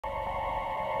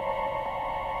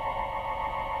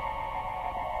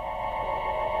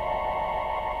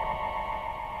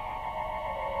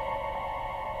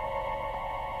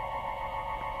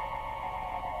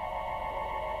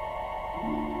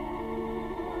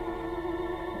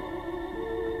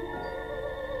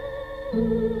Good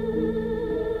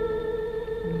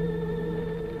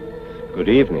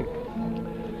evening.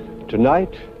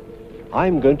 Tonight,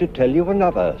 I'm going to tell you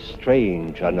another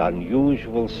strange and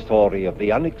unusual story of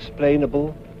the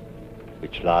unexplainable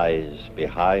which lies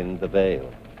behind the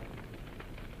veil.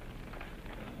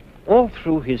 All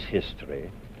through his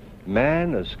history,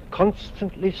 man has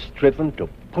constantly striven to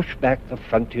push back the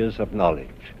frontiers of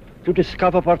knowledge, to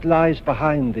discover what lies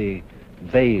behind the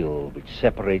veil which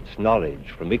separates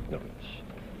knowledge from ignorance.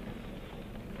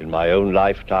 In my own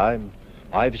lifetime,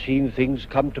 I've seen things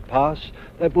come to pass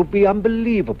that would be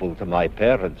unbelievable to my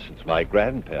parents and to my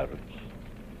grandparents.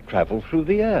 Travel through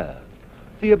the air,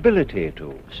 the ability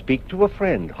to speak to a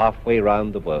friend halfway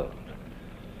around the world.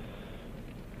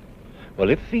 Well,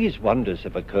 if these wonders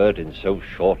have occurred in so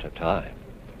short a time,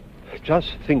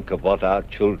 just think of what our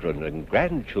children and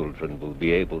grandchildren will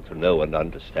be able to know and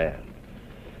understand.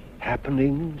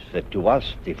 Happenings that to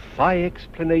us defy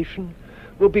explanation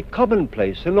will be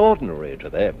commonplace and ordinary to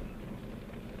them.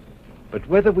 But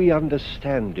whether we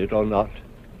understand it or not,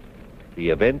 the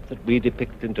event that we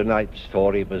depict in tonight's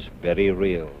story was very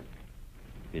real.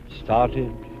 It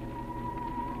started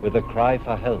with a cry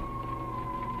for help,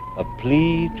 a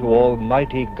plea to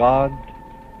Almighty God,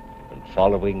 and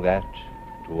following that,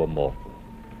 to a mortal.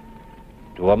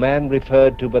 To a man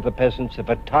referred to by the peasants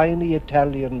of a tiny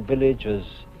Italian village as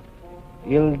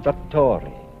Il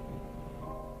Dottore.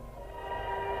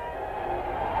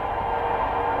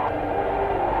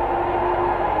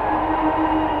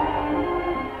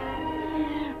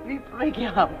 Vi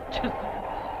preghiamo, Gesù.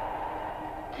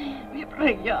 Vi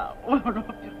preghiamo, non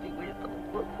più di questo non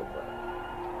posso fare.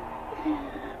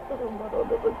 Oh,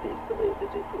 Madonna Santissima,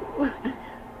 vedi tu.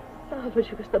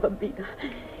 Salvaci questa bambina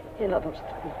è la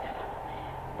nostra vita.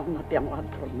 Non abbiamo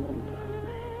altro al mondo.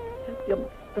 E abbiamo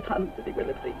tante di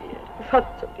quelle preghiere.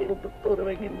 Faccia che il dottore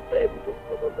venga in tempo,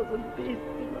 Madonna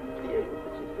Santissima,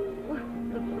 priegaci tu.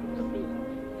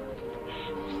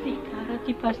 Sì, cara,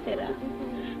 ti passerà.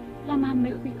 La mamma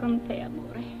è qui con te,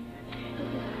 amore.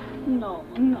 No,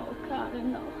 no, cara,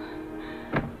 no.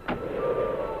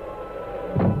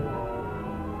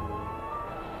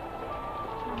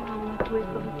 La mamma, tu è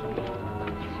con te.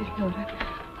 Signora,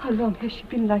 how long has she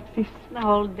been like this?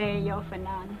 All day off and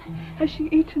on. Has she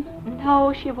eaten?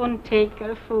 No, she won't take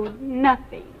her food.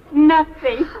 Nothing.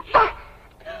 Nothing.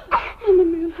 Mamma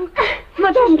mia, look.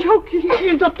 Madame,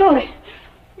 il dottore.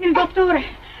 Il dottore.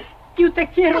 Io te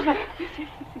quiero.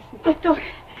 Dottore.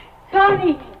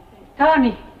 Tony.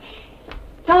 Tony.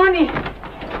 Tony.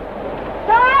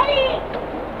 Tony.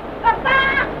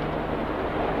 Papà.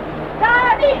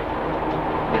 Tony.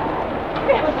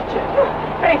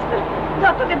 Presto.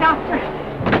 Go to the doctor.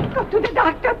 Go to the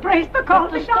doctor. Presto. Call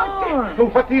the doctor.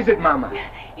 What is it, Mama?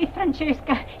 It's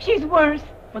Francesca. She's worse.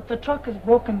 But the truck is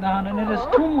broken down and it is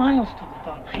 2 miles to the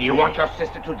doctor. You want your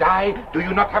sister to die? Do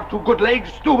you not have 2 good legs?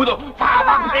 Stupido!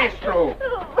 Fava presto!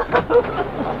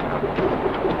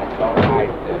 All right.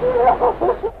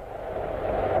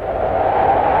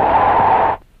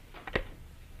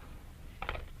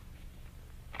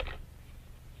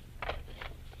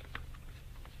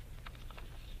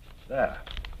 There.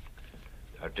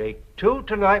 Now take 2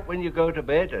 tonight when you go to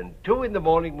bed and 2 in the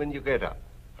morning when you get up.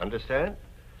 Understand?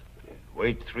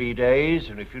 Wait 3 days,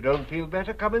 and if you don't feel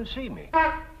better, come and see me.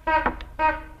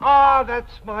 Ah,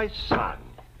 that's my son.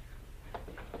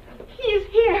 He is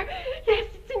here. Yes,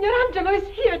 Signor Angelo is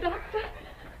here, Doctor.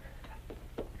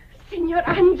 Signor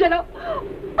Angelo.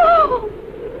 Oh!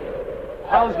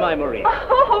 How's my Maria?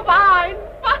 Oh, fine,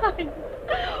 fine.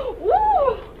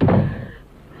 Woo!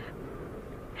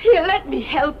 Here, let me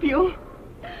help you.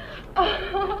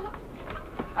 Oh.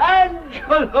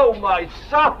 Angelo, my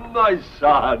son, my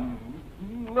son.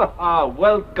 Ah,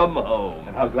 welcome home.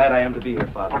 And how glad I am to be here,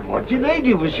 Father. What delayed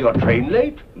you? Was your train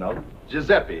late? No.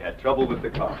 Giuseppe had trouble with the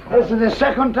car. This is the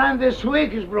second time this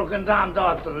week he's broken down,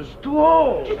 Doctor. It's too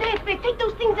old. Giuseppe, take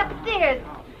those things upstairs.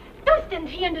 Don't stand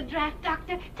here in the draft,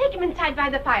 Doctor. Take him inside by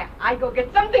the fire. I go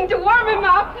get something to warm him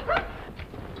up.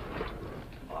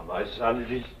 Ah, my son,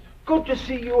 it is good to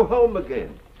see you home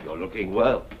again. You're looking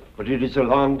well, but it is a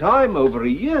long time, over a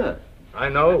year. I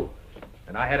know.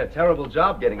 And I had a terrible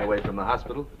job getting away from the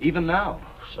hospital, even now.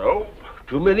 So,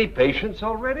 too many patients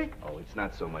already? Oh, it's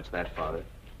not so much that, Father.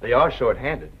 They are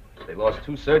short-handed. They lost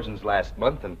 2 surgeons last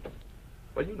month, and,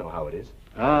 well, you know how it is.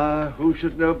 Ah, who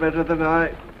should know better than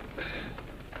I?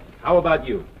 How about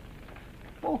you?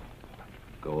 Oh,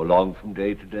 go along from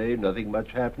day to day, nothing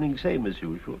much happening, same as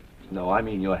usual. No, I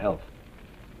mean your health.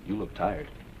 You look tired.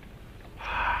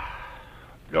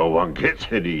 No one gets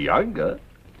any younger.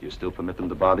 Do you still permit them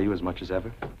to bother you as much as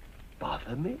ever?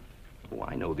 Bother me? Oh,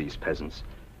 I know these peasants.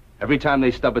 Every time they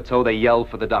stub a toe, they yell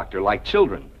for the doctor, like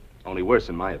children. Only worse,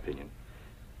 in my opinion.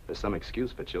 There's some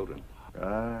excuse for children.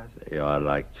 Ah, they are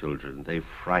like children. They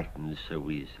frighten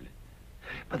so easily.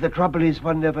 But the trouble is,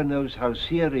 one never knows how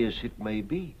serious it may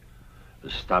be. A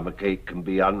stomachache can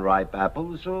be unripe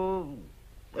apples or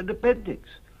an appendix.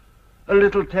 A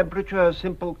little temperature, a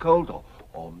simple cold,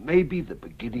 or maybe the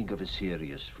beginning of a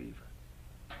serious fever.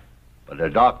 But a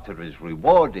doctor is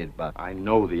rewarded by... I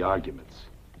know the arguments.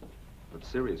 But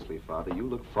seriously, Father, you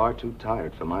look far too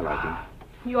tired for my liking.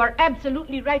 You are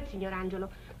absolutely right, Signor Angelo.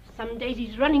 Some days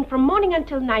he's running from morning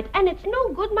until night, and it's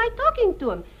no good my talking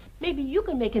to him. Maybe you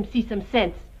can make him see some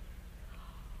sense.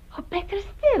 Or better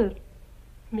still,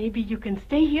 maybe you can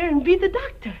stay here and be the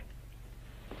doctor.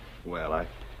 Well,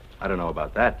 I don't know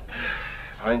about that.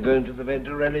 If I'm going to the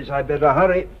Venturellis, I better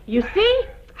hurry. You see?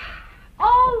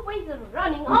 Always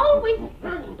running, always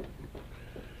running.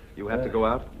 You have to go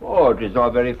out? Oh, it is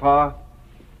not very far.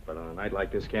 But on a night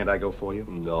like this, can't I go for you?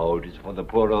 No, it is for the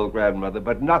poor old grandmother,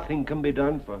 but nothing can be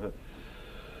done for her.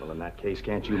 Well, in that case,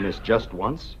 can't you miss just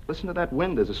once? Listen to that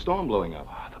wind. There's a storm blowing up.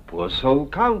 The poor soul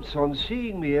counts on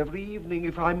seeing me every evening.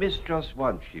 If I missed just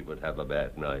once, she would have a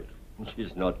bad night.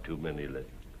 She's not too many left.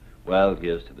 Well,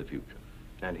 here's to the future.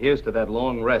 And here's to that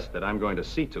long rest that I'm going to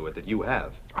see to it that you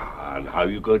have. Ah, and how are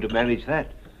you going to manage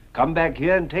that? Come back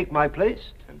here and take my place?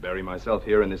 And bury myself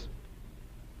here in this...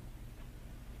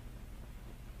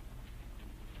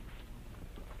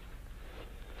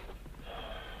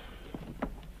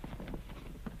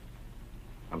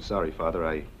 I'm sorry, Father.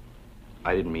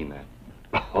 I didn't mean that.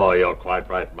 Oh, you're quite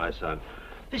right, my son.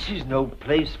 This is no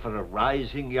place for a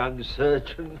rising young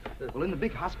surgeon. Well, in the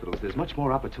big hospitals, there's much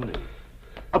more opportunity.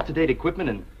 Up-to-date equipment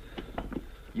and...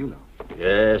 you know.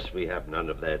 Yes, we have none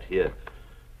of that here.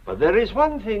 But there is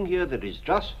one thing here that is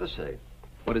just the same.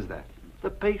 What is that? The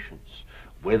patients.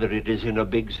 Whether it is in a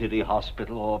big city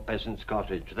hospital or a peasant's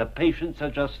cottage, the patients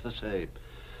are just the same.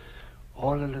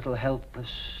 All a little helpless,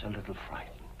 a little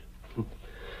frightened.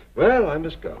 Well, I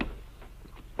must go.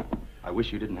 I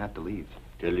wish you didn't have to leave.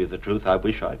 Tell you the truth, I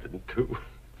wish I didn't too.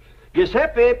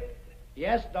 Giuseppe!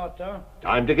 Yes, Doctor.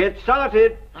 Time to get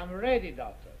started. I'm ready,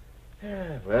 Doctor.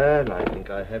 Well, I think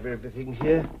I have everything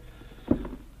here.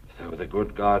 Though the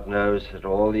good God knows that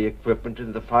all the equipment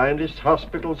in the finest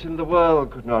hospitals in the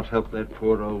world could not help that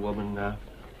poor old woman now.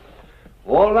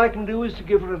 All I can do is to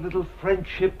give her a little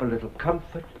friendship, a little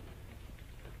comfort.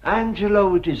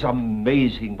 Angelo, it is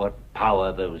amazing what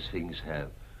power those things have.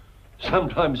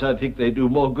 Sometimes I think they do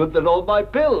more good than all my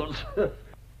pills.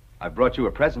 I brought you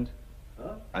a present.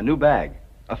 Huh? A new bag.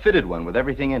 A fitted one with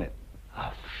everything in it.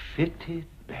 A fitted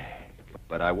bag.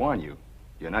 But I warn you,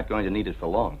 you're not going to need it for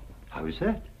long. How is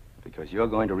that? Because you're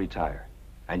going to retire.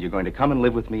 And you're going to come and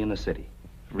live with me in the city.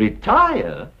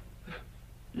 Retire?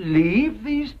 Leave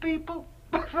these people?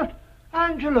 But,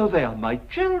 Angelo, they are my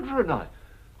children.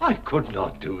 I could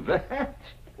not do that.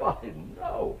 Why,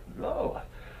 no.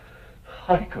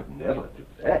 I could never do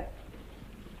that.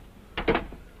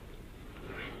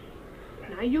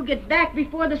 Now you get back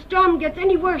before the storm gets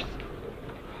any worse.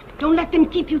 Don't let them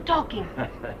keep you talking.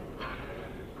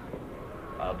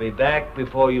 I'll be back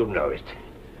before you know it.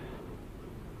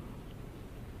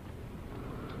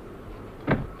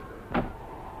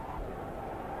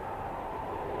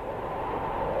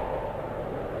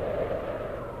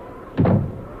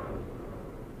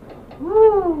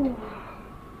 Ooh.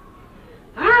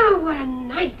 Ah, what a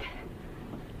night.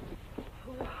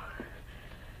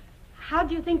 How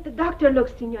do you think the doctor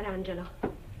looks, Signor Angelo?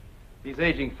 He's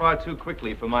aging far too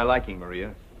quickly for my liking,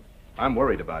 Maria. I'm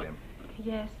worried about him.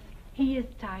 Yes, he is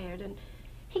tired, and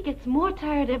he gets more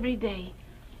tired every day.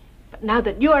 But now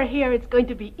that you are here, it's going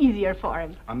to be easier for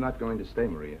him. I'm not going to stay,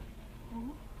 Maria.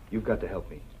 You've got to help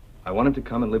me. I want him to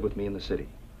come and live with me in the city.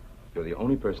 You're the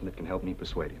only person that can help me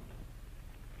persuade him.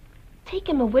 Take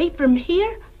him away from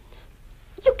here?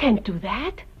 You can't do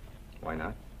that. Why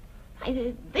not?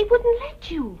 They wouldn't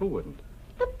let you. Who wouldn't?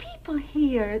 The people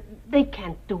here, they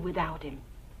can't do without him.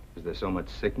 Is there so much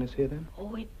sickness here, then?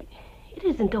 Oh, it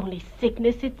isn't only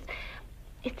sickness.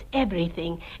 It's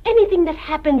everything. Anything that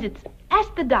happens, it's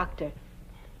ask the doctor.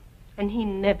 And he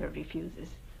never refuses.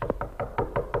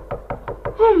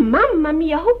 Oh, Mamma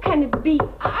Mia, who can it be?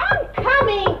 I'm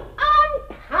coming!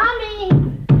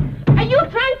 Are you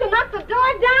trying to knock the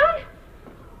door down?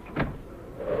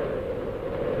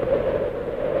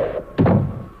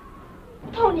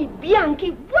 Tony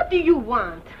Bianchi, what do you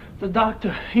want? The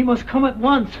doctor, he must come at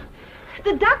once.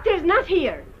 The doctor is not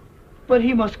here. But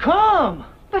he must come.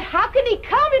 But how can he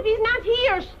come if he's not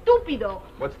here, stupido?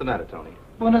 What's the matter, Tony?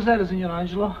 Buenos Aires, Signor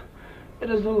Angelo. It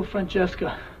is little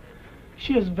Francesca.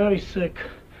 She is very sick.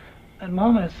 And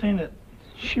Mama has seen that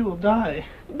She will die.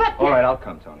 But... All right, I'll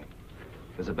come, Tony.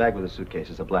 There's a bag with a suitcase.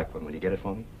 It's a black one. Will you get it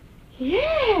for me?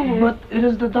 Yes. But it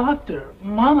is the doctor.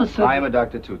 Mama said... I am a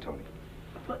doctor, too, Tony.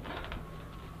 But...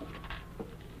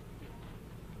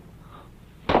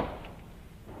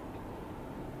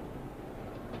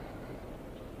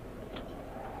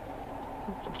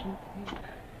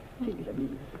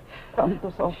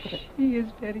 Tanto soffre. He is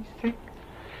very sick.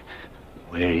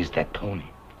 Where is that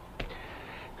Tony?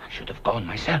 I should have gone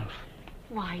myself.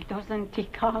 Why doesn't he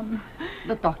come?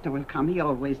 The doctor will come. He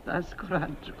always does.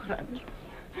 Coraggio, coraggio.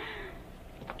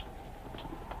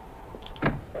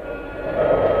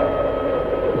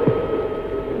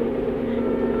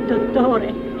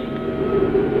 Dottore!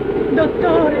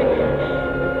 Dottore!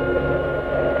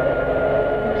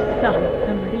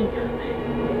 Santa Maria!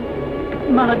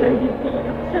 Madre di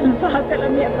Dio, salvate la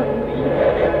mia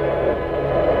bambina!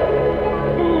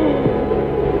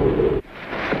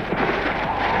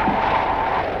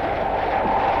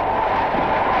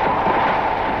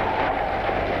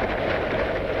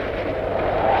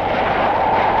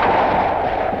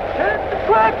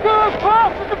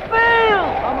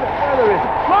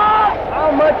 How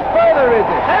much further is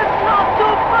it? That's not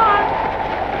too far!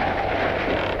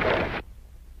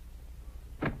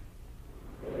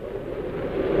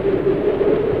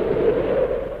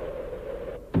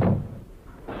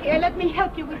 Here, let me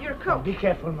help you with your coat. Be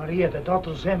careful, Maria. The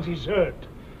doctor says he's hurt.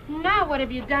 Now what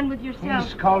have you done with yourself?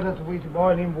 He's scalded with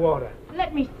boiling water.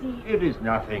 Let me see. It is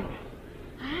nothing.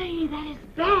 Aye, that is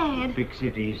bad. Fix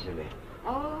it easily.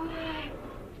 Oh.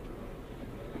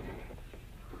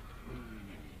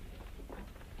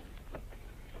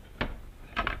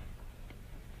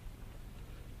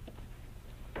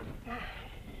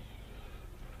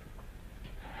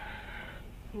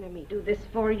 Let me do this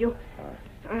for you.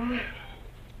 You're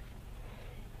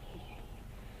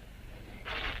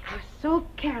so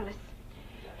careless.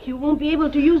 You won't be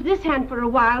able to use this hand for a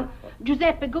while.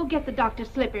 Giuseppe, go get the doctor's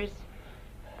slippers.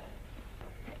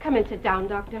 Come and sit down,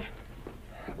 Doctor.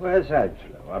 Where's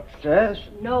Angelo? Upstairs?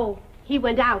 No, he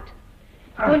went out.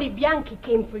 Tony Bianchi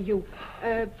came for you.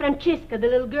 Francesca, the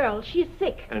little girl, she is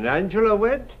sick. And Angelo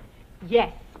went?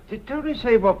 Yes. Did Tony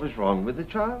say what was wrong with the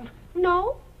child?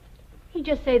 No. He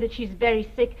just say that she's very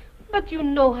sick. But you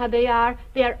know how they are.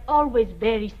 They are always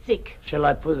very sick. Shall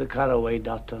I put the car away,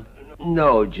 Doctor?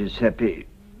 No, Giuseppe.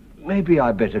 Maybe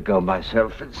I better go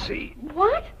myself and see.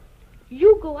 What?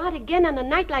 You go out again on a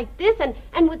night like this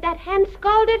and with that hand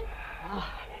scalded?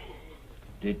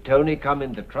 Did Tony come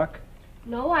in the truck?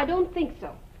 No, I don't think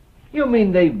so. You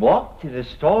mean they walked in a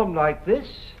storm like this?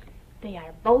 They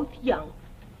are both young.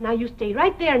 Now you stay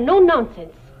right there, no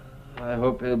nonsense. I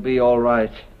hope he'll be all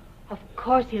right. Of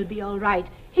course he'll be all right.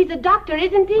 He's a doctor,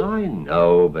 isn't he? I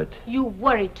know, but... You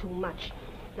worry too much.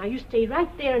 Now you stay right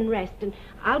there and rest, and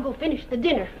I'll go finish the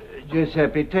dinner.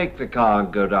 Giuseppe, take the car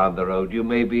and go down the road. You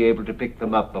may be able to pick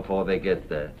them up before they get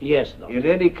there. Yes, Doctor. In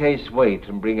any case, wait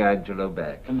and bring Angelo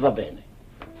back. Va bene.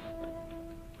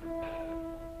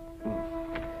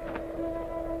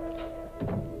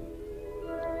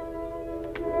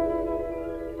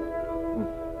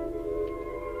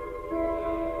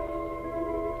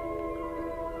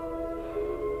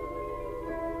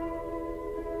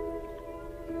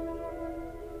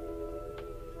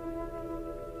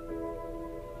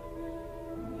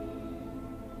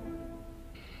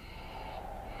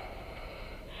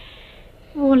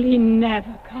 Will he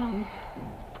never come?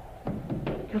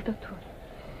 Il dottore.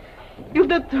 Il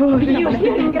dottore. Dio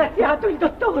sia ringraziato, il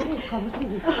dottore.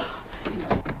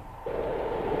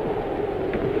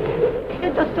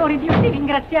 Il dottore, Dio sia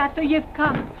ringraziato, you've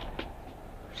come.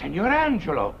 Signor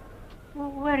Angelo.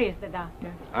 Where is the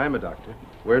doctor? I'm a doctor.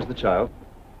 Where's the child?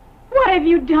 What have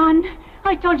you done?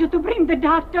 I told you to bring the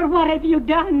doctor. What have you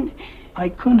done? I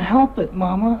couldn't help it,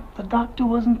 Mama. The doctor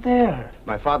wasn't there.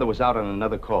 My father was out on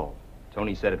another call.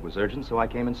 Tony said it was urgent, so I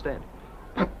came instead.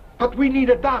 But we need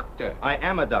a doctor. I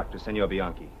am a doctor, Senor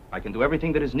Bianchi. I can do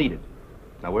everything that is needed.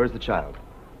 Now, where's the child?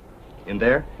 In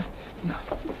there?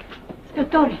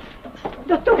 Dottore,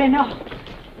 dottore, no.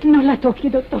 Non la tocchi,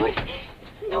 dottore.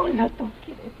 Non la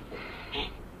tocchi.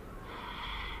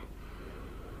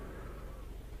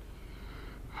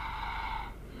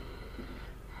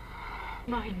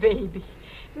 My baby.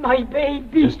 My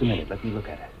baby. Just a minute. Let me look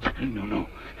at her. No.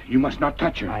 You must not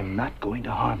touch her. I'm not going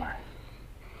to harm her.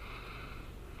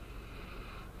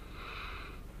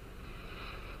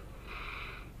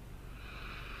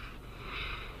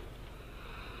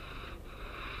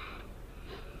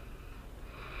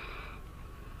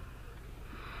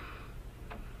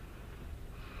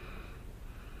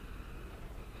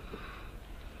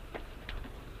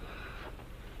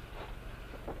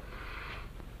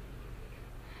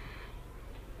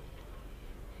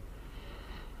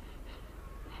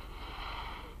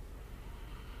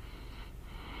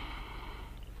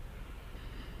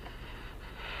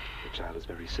 The child is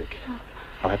very sick.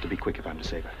 I'll have to be quick if I'm to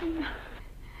save her.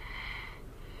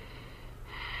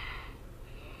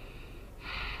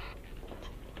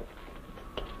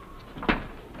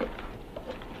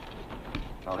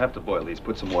 I'll have to boil these.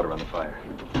 Put some water on the fire.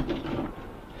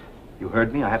 You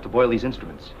heard me? I have to boil these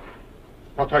instruments.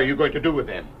 What are you going to do with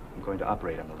them? I'm going to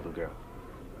operate on the little girl.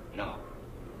 No.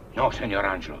 No, Senor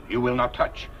Angelo. You will not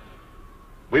touch.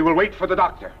 We will wait for the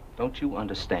doctor. Don't you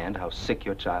understand how sick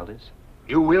your child is?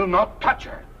 You will not touch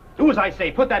her. Do as I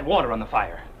say. Put that water on the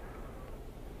fire.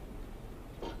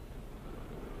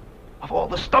 Of all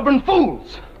the stubborn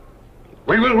fools!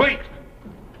 We will wait.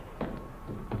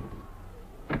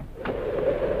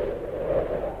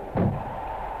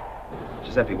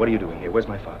 Giuseppe, what are you doing here? Where's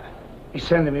my father? He's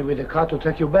sending me with a car to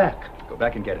take you back. Go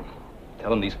back and get him.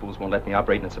 Tell him these fools won't let me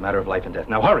operate and it's a matter of life and death.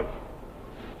 Now hurry!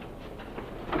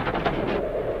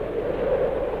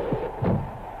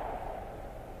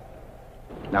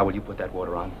 Now will you put that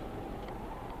water on?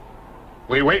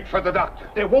 We wait for the doctor.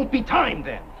 There won't be time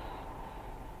then.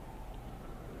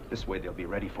 This way they'll be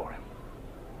ready for him.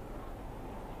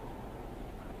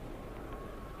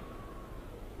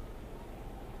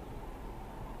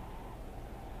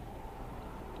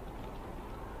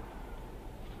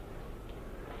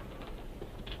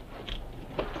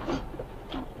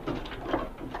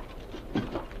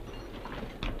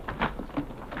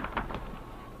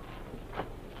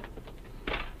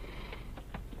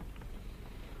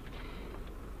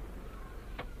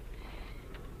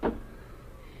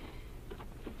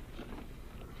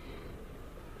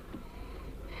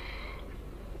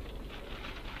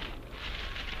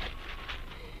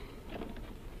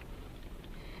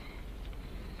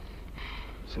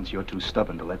 Since you're too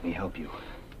stubborn to let me help you,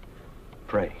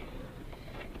 pray.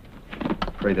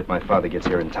 Pray that my father gets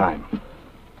here in time.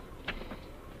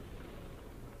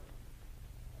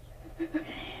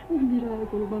 Un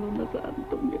miracolo, Madonna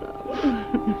Santa, un miracolo.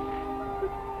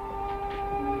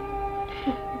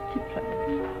 Ti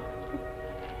prego.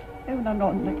 È una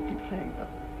nonna che ti prega.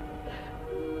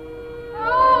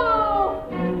 Oh!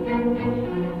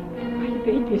 My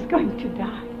baby's going to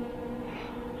die.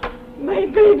 My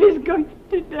baby's going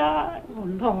to die. Oh,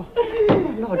 no.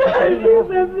 No,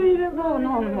 Giuseppe. No,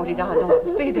 non morirà, no.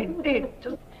 Vedi,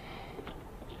 just...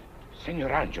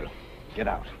 Senor Angelo, Get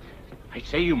out. I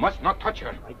say you must not touch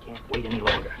her. I can't wait any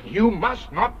longer. You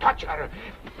must not touch her.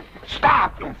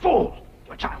 Stop, you fool.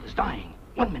 Your child is dying.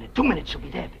 1 minute, 2 minutes, she'll be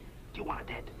dead. Do you want her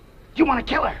dead? Do you want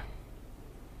to kill her?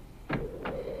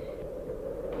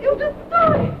 Il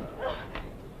dottore!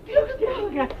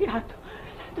 Disgraziato.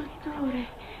 Dottore.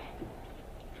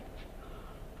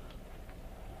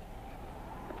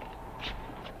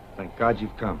 Thank God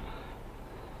you've come.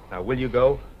 Now, will you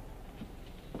go?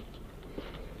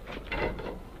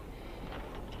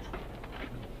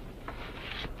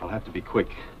 I'll have to be quick.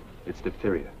 It's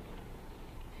diphtheria.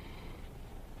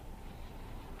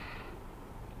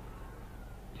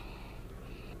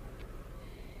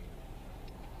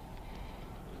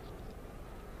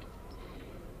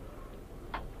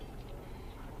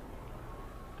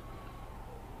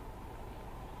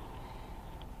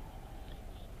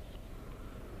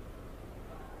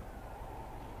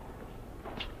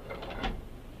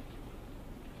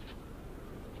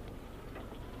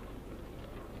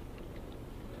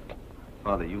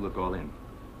 Father, you look all in.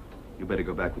 You better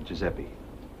go back with Giuseppe.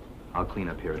 I'll clean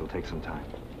up here. It'll take some time.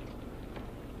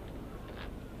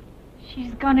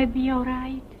 She's gonna be all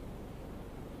right.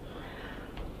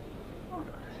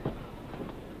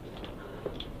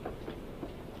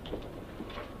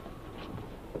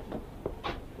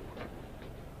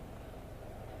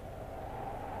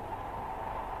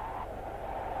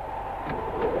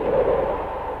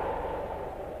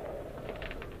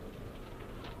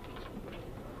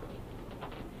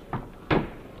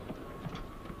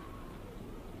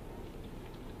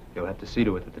 You'll have to see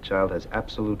to it that the child has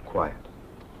absolute quiet.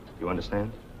 You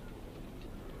understand?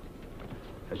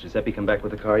 Has Giuseppe come back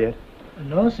with the car yet?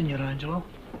 No, Signor Angelo.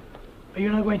 Are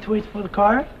you not going to wait for the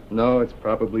car? No, it's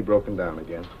probably broken down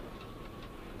again.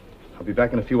 I'll be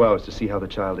back in a few hours to see how the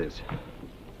child is.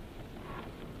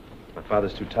 My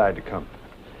father's too tired to come.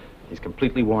 He's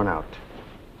completely worn out.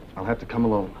 I'll have to come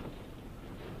alone.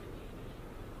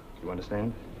 You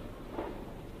understand?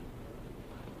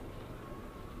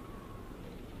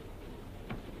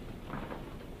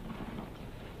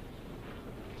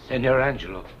 Senor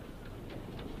Angelo.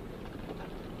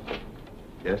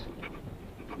 Yes?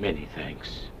 Many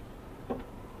thanks.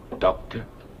 Doctor?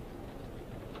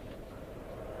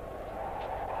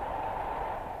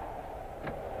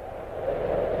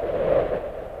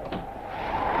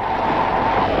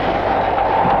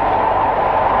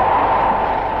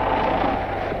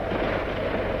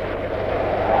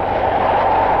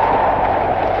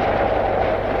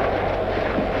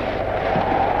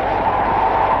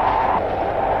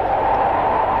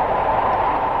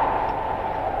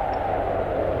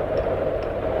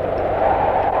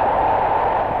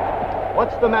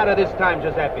 the matter this time,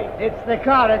 Giuseppe? It's the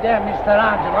car again, Mr.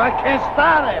 Angelo. I can't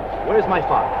start it. Where's my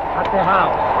father? At the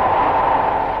house.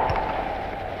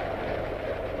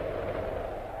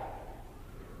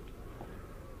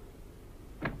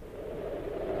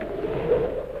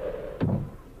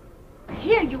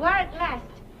 Here you are at last.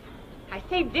 I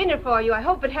saved dinner for you. I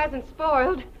hope it hasn't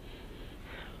spoiled.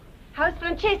 How's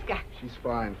Francesca? She's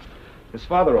fine. Is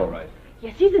father all right?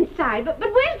 Yes, he's inside, but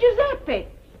where's Giuseppe?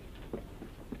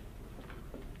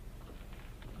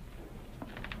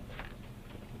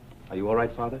 Are you all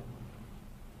right, Father?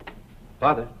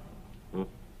 Father?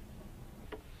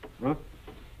 Huh?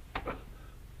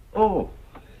 Oh,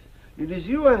 it is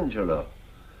you, Angelo.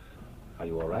 Are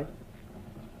you all right?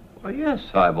 Why, yes,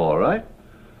 I'm all right.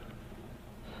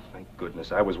 Thank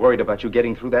goodness. I was worried about you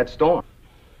getting through that storm.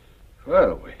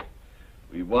 Well,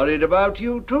 we worried about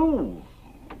you, too.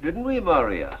 Didn't we,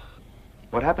 Maria?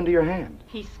 What happened to your hand?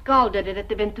 He scalded it at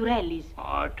the Venturellis.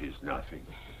 Oh, it is nothing.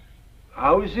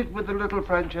 How is it with the little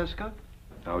Francesca?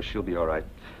 Oh, she'll be all right.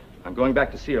 I'm going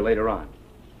back to see her later on.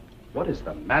 What is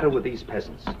the matter with these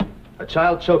peasants? A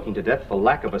child choking to death for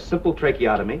lack of a simple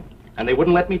tracheotomy, and they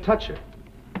wouldn't let me touch her.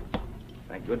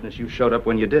 Thank goodness you showed up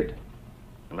when you did.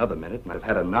 Another minute, and I'd have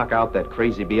had to knock out that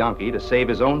crazy Bianchi to save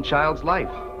his own child's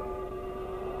life.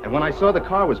 And when I saw the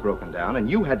car was broken down and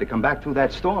you had to come back through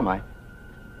that storm,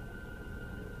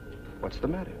 What's the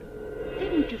matter?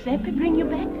 Didn't Giuseppe bring you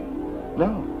back?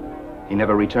 No. He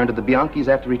never returned to the Bianchis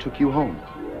after he took you home.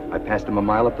 I passed him a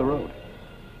mile up the road.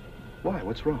 Why?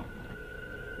 What's wrong?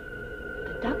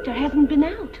 The doctor hasn't been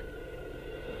out.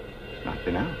 Not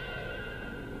been out?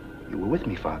 You were with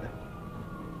me, Father.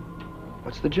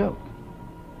 What's the joke?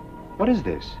 What is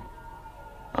this?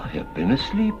 I have been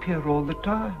asleep here all the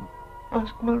time.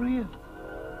 Ask Maria.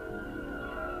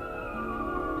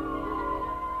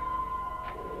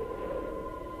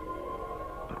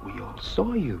 But we all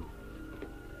saw you.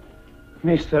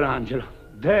 Mr. Angelo,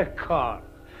 the car.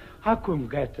 I couldn't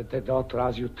get to the doctor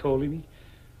as you told me.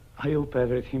 I hope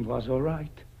everything was all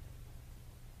right.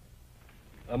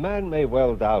 A man may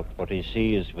well doubt what he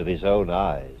sees with his own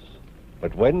eyes,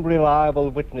 but when reliable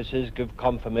witnesses give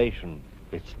confirmation,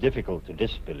 it's difficult to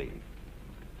disbelieve.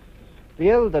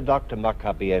 The elder Dr.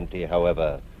 Maccabienti,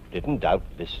 however, didn't doubt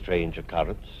this strange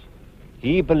occurrence.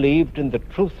 He believed in the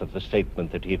truth of the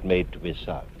statement that he had made to his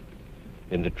son.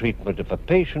 In the treatment of a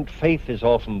patient, faith is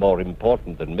often more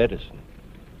important than medicine.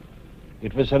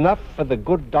 It was enough for the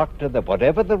good doctor that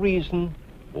whatever the reason,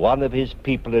 one of his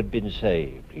people had been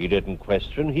saved. He didn't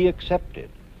question, he accepted.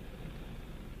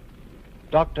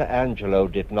 Dr. Angelo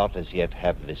did not as yet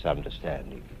have this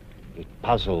understanding. It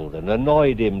puzzled and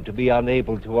annoyed him to be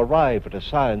unable to arrive at a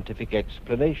scientific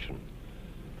explanation.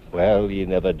 Well, he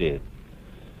never did.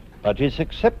 But his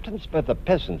acceptance by the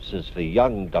peasants as the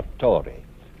young dottore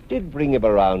did bring him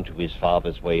around to his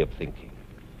father's way of thinking.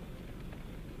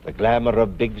 The glamour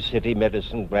of big city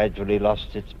medicine gradually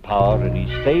lost its power, and he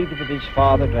stayed with his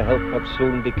father to help what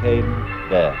soon became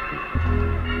their people.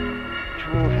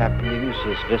 True happenings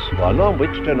as this one, on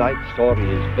which tonight's story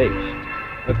is based,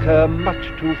 occur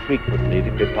much too frequently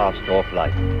to be passed off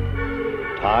lightly.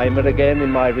 Time and again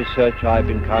in my research I've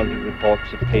encountered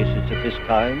reports of cases of this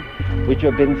kind which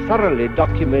have been thoroughly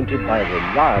documented by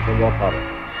reliable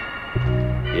authorities.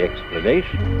 The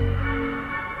explanation?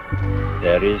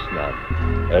 There is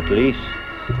none. At least,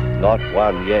 not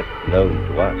one yet known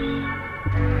to us.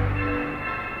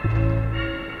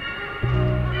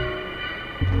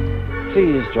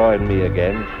 Please join me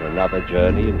again for another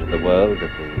journey into the world of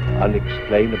the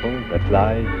unexplainable that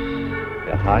lies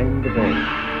behind the veil.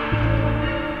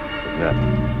 Good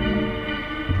night.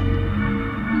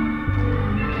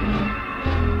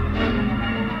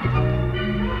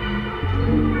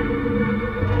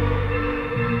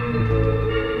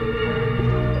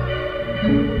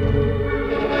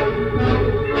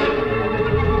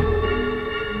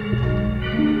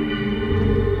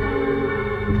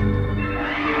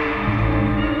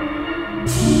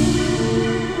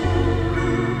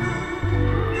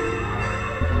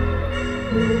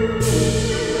 Thank you.